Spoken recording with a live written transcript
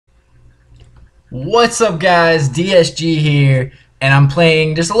What's up, guys? DSG here, and I'm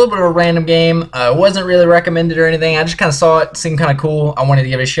playing just a little bit of a random game. It wasn't really recommended or anything. I just kind of saw it, seemed kind of cool. I wanted to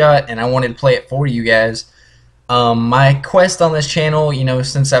give it a shot, and I wanted to play it for you guys. My quest on this channel,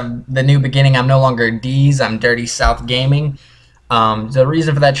 since the new beginning, I'm no longer D's. I'm Dirty South Gaming. The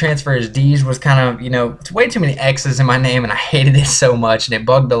reason for that transfer is D's was kind of, it's way too many X's in my name, and I hated it so much, and it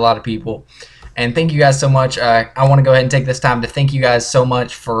bugged a lot of people. And thank you guys so much. I want to go ahead and take this time to thank you guys so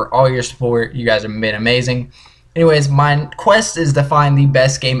much for all your support. You guys have been amazing. Anyways, my quest is to find the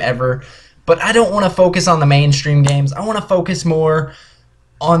best game ever, but I don't want to focus on the mainstream games. I want to focus more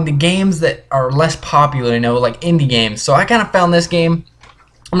on the games that are less popular, like indie games. So I kind of found this game.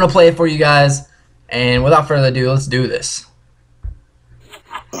 I'm going to play it for you guys, and without further ado, let's do this.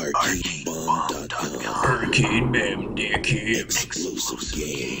 ArcadeBomb.com.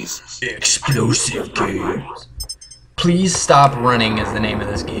 Explosive games. Please Stop Running is the name of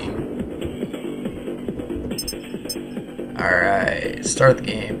this game. Alright, start the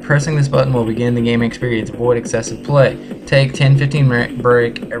game. Pressing this button will begin the game experience. Avoid excessive play. Take 10-15 minute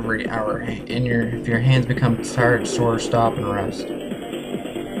break every hour. If your hands become tired, sore, stop and rest.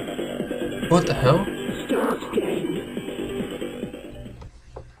 What the hell?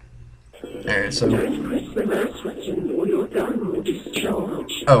 Alright, so...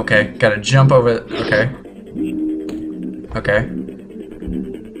 Oh, okay, gotta jump over... Okay. Okay.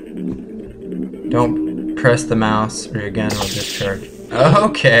 Don't press the mouse or your gun will discharge.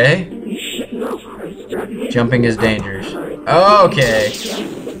 Okay. Jumping is dangerous. Okay.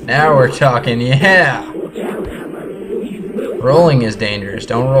 Now we're talking, yeah! Rolling is dangerous,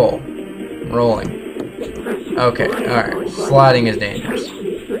 don't roll. Rolling. Okay, alright. Sliding is dangerous.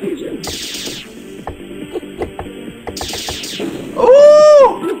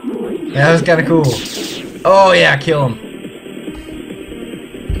 Ooh! That was kinda cool. Oh yeah, kill him.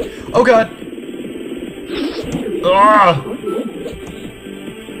 Oh god! Ugh.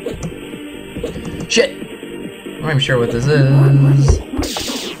 Shit! I'm not even sure what this is.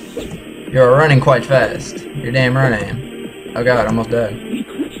 You're running quite fast. You're damn running. Oh god, I almost died. I'm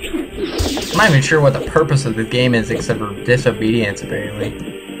not even sure what the purpose of the game is except for disobedience, apparently.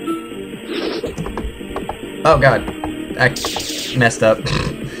 Oh god. I messed up.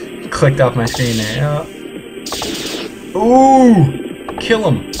 Clicked off my screen there. Ooh! Kill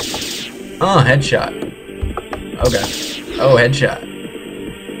him! Headshot. Okay. Oh, headshot.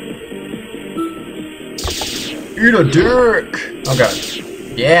 Eat a dick! Oh god.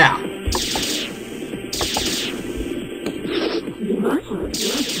 Yeah!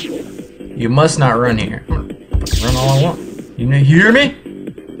 You must not run here. I'm gonna run all I want. You hear me?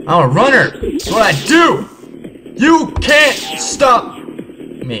 I'm a runner! That's what I do! You can't stop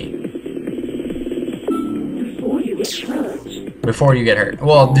me. Before you get hurt.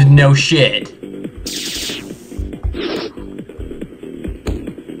 Well, no shit.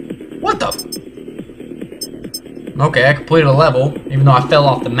 What the? Okay, I completed a level, even though I fell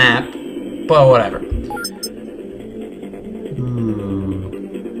off the map. But whatever.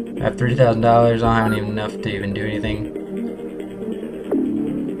 Ooh. I have $3,000. I don't have even enough to even do anything.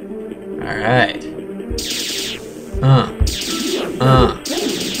 Alright.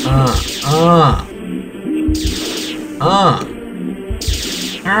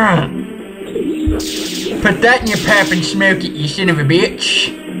 Put that in your pipe and smoke it, you son of a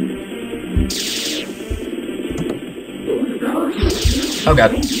bitch. Oh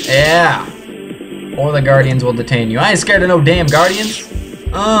god. Yeah. Or the guardians will detain you. I ain't scared of no damn guardians.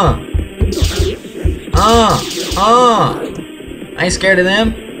 I ain't scared of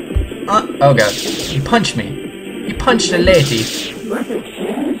them. Oh god. You punched me. You punched a lady.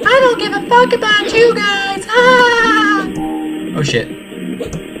 I don't give a fuck about you guys. Ah! Oh shit.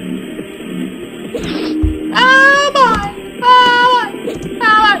 Oh boy. Oh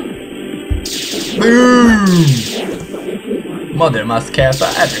boy. Boom. Mother must care for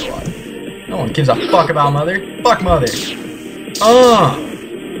everyone. No one gives a fuck about mother. Fuck mother. Oh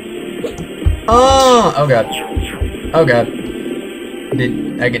god. Oh god.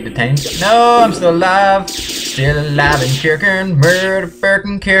 Did I get detained? No, I'm still alive. Still alive and kicking.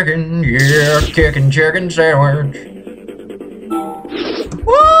 Murder-fucking kicking. Yeah, kicking chicken sandwich.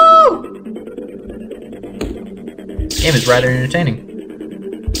 Woo! Game is rather entertaining.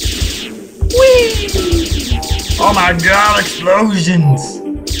 Whee! Oh my god, explosions!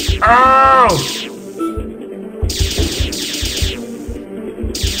 Oh!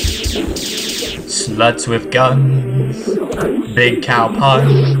 Sluts with guns. Big cow pun.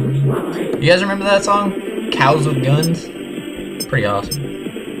 You guys remember that song? Cows with guns? Pretty awesome.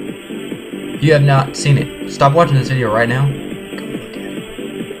 You have not seen it. Stop watching this video right now. Go look at it.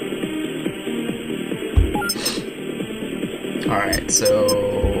 Alright,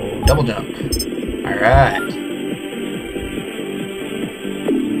 so double jump. Alright.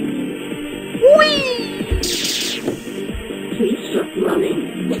 Whee!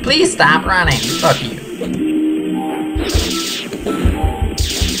 Please stop running. Fuck you.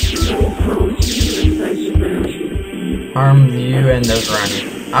 Harm you and those around you.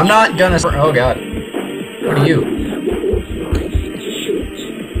 I'm not gonna. Oh god. What are you?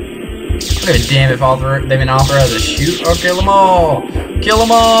 I don't give a damn if they've been authorized to shoot or kill them all. Kill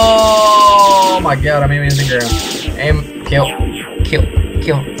them all! Oh my god, I'm aiming at the ground. Aim, kill.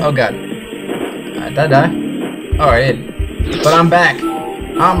 Oh god. Did I die? Oh, I did. But I'm back.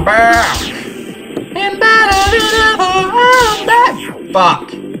 I'm back! And better than ever, I'm back!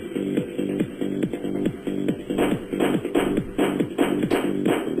 Fuck.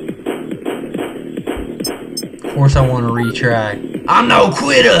 Of course I want to retry. I'm no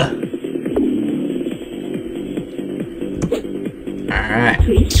quitter! Alright.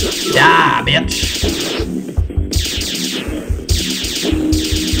 Die, bitch!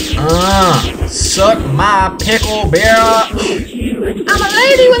 Suck my pickle, bitch! I'm a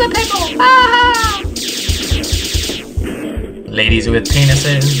lady with a pickle! Ah! Ladies with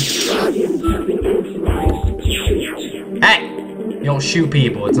penises. Hey! You don't shoot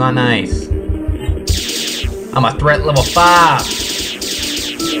people, it's not nice. I'm a threat level 5.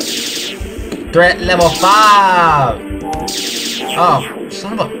 Threat level 5! Oh,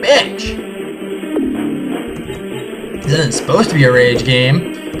 son of a bitch! This isn't supposed to be a rage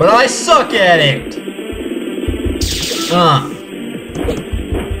game, but I suck at it!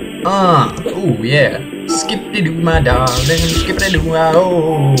 Ooh, yeah. Skippity-doo, my darling, skippity-doo,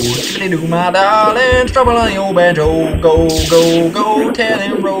 oh, skippity-doo, my darling, trouble on your banjo, go, go, go, tell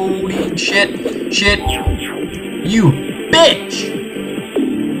him, roadie, shit, you bitch!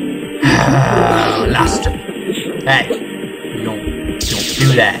 Lost her. Hey, you don't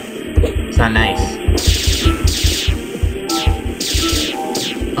do that. It's not nice.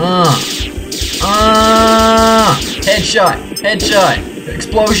 Headshot,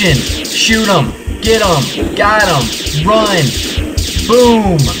 explosion, shoot him, get him, got him, run,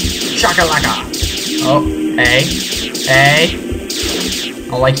 boom, shakalaka. Oh, hey,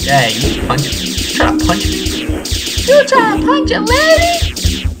 I like that. You punch him. You try to punch me? You try to punch a lady?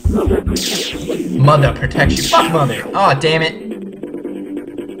 Mother protects you. Fuck mother. Oh, damn it.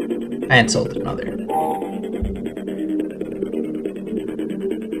 I insulted mother.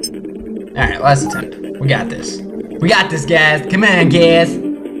 Alright, last attempt. We got this. We got this, guys. Come on, guys.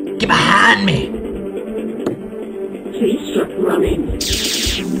 Get behind me. Please stop running.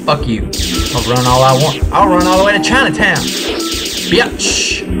 Fuck you. I'll run all I want. I'll run all the way to Chinatown.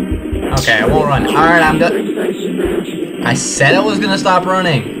 Bitch. Okay, I won't run. Alright, I'm done. I said I was gonna stop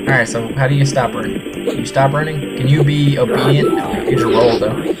running. Alright, so how do you stop running? Can you stop running? Can you be obedient? No, you just roll,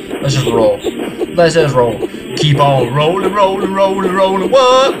 though. Let's just roll. Let's just roll. Keep on rolling, rolling, rolling, rolling,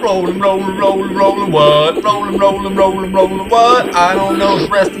 what? Rolling, rolling, rolling, rolling, what? Rolling, rolling, rolling, rolling, what? I don't know the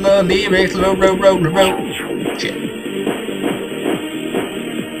rest of the lyrics. Roll, roll, roll, roll. Shit.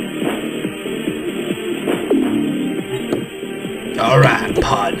 Alright,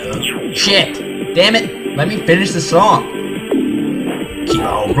 partner. Shit. Damn it. Let me finish the song. Keep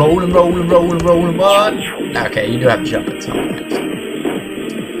on rolling, rolling, rolling, rolling, what? Okay, you do have to jump at some point.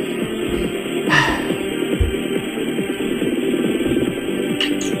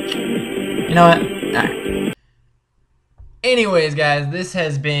 You know what? Alright. Anyways, guys, this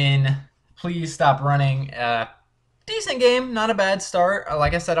has been Please Stop Running. Decent game, not a bad start.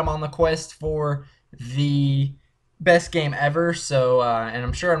 Like I said, I'm on the quest for the best game ever, so and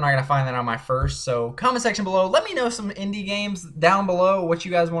I'm sure I'm not gonna find that on my first. So comment section below, let me know some indie games down below, what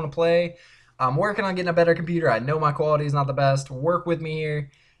you guys want to play. I'm working on getting a better computer. I know my quality is not the best. Work with me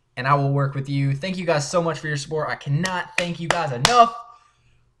here and I will work with you. Thank you guys so much for your support. I cannot thank you guys enough.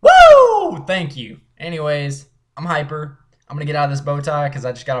 Woo! Thank you. Anyways, I'm hyper. I'm gonna get out of this bow tie because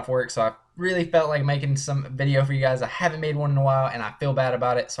I just got off work, so I really felt like making some video for you guys. I haven't made one in a while and I feel bad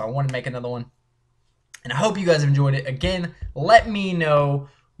about it, so I want to make another one. And I hope you guys have enjoyed it. Again, let me know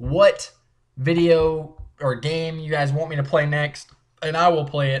what video or game you guys want me to play next, and I will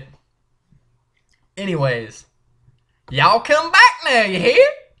play it. Anyways, y'all come back now, you hear?